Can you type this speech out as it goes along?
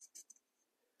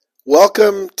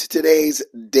Welcome to today's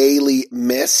Daily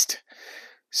Mist.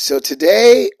 So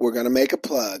today we're going to make a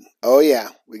plug. Oh yeah,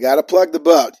 we got to plug the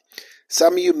book.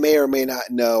 Some of you may or may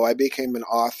not know I became an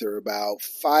author about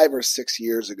 5 or 6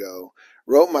 years ago.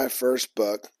 Wrote my first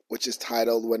book, which is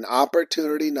titled When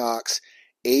Opportunity Knocks,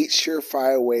 8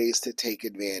 Surefire Ways to Take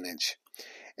Advantage.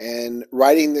 And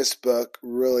writing this book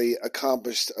really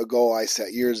accomplished a goal I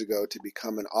set years ago to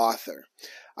become an author.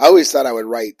 I always thought I would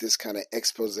write this kind of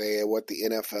expose of what the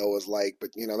NFL was like, but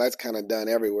that's kind of done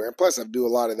everywhere. And plus, I do a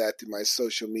lot of that through my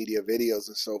social media videos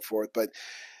and so forth. But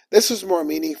this was more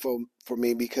meaningful for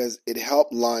me because it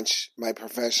helped launch my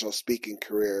professional speaking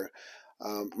career.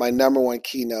 My number one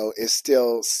keynote is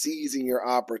still seizing your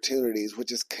opportunities,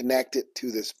 which is connected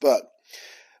to this book.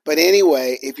 But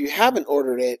anyway, if you haven't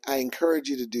ordered it, I encourage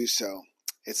you to do so.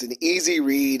 It's an easy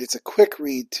read. It's a quick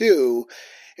read too.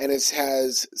 And it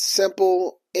has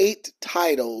simple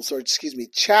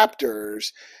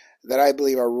chapters that I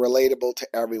believe are relatable to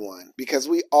everyone because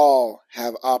we all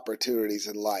have opportunities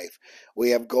in life. We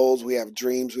have goals, we have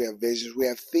dreams, we have visions, we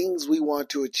have things we want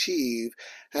to achieve.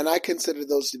 And I consider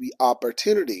those to be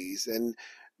opportunities. And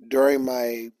during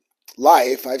my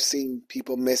life, I've seen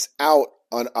people miss out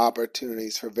on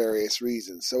opportunities for various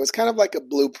reasons. So it's kind of like a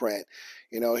blueprint.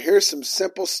 Here's some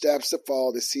simple steps to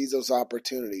follow to seize those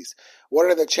opportunities. What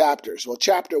are the chapters? Well,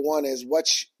 chapter 1 is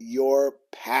what's your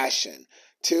passion?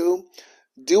 2,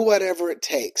 do whatever it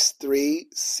takes. 3,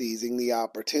 seizing the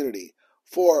opportunity.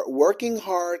 4, working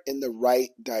hard in the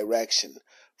right direction.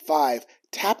 5,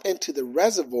 tap into the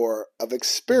reservoir of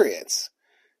experience.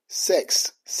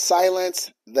 6,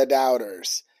 silence the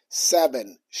doubters.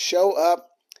 7, show up.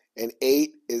 And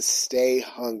 8 is stay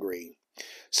hungry.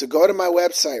 So go to my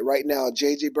website right now,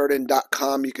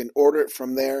 jjburden.com. You can order it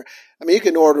from there. You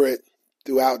can order it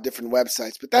throughout different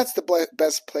websites, but that's the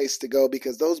best place to go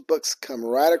because those books come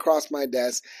right across my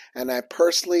desk and I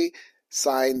personally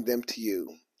sign them to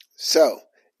you. So,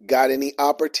 got any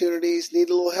opportunities? Need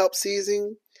a little help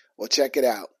seizing? Well, check it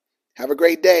out. Have a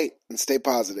great day and stay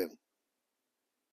positive.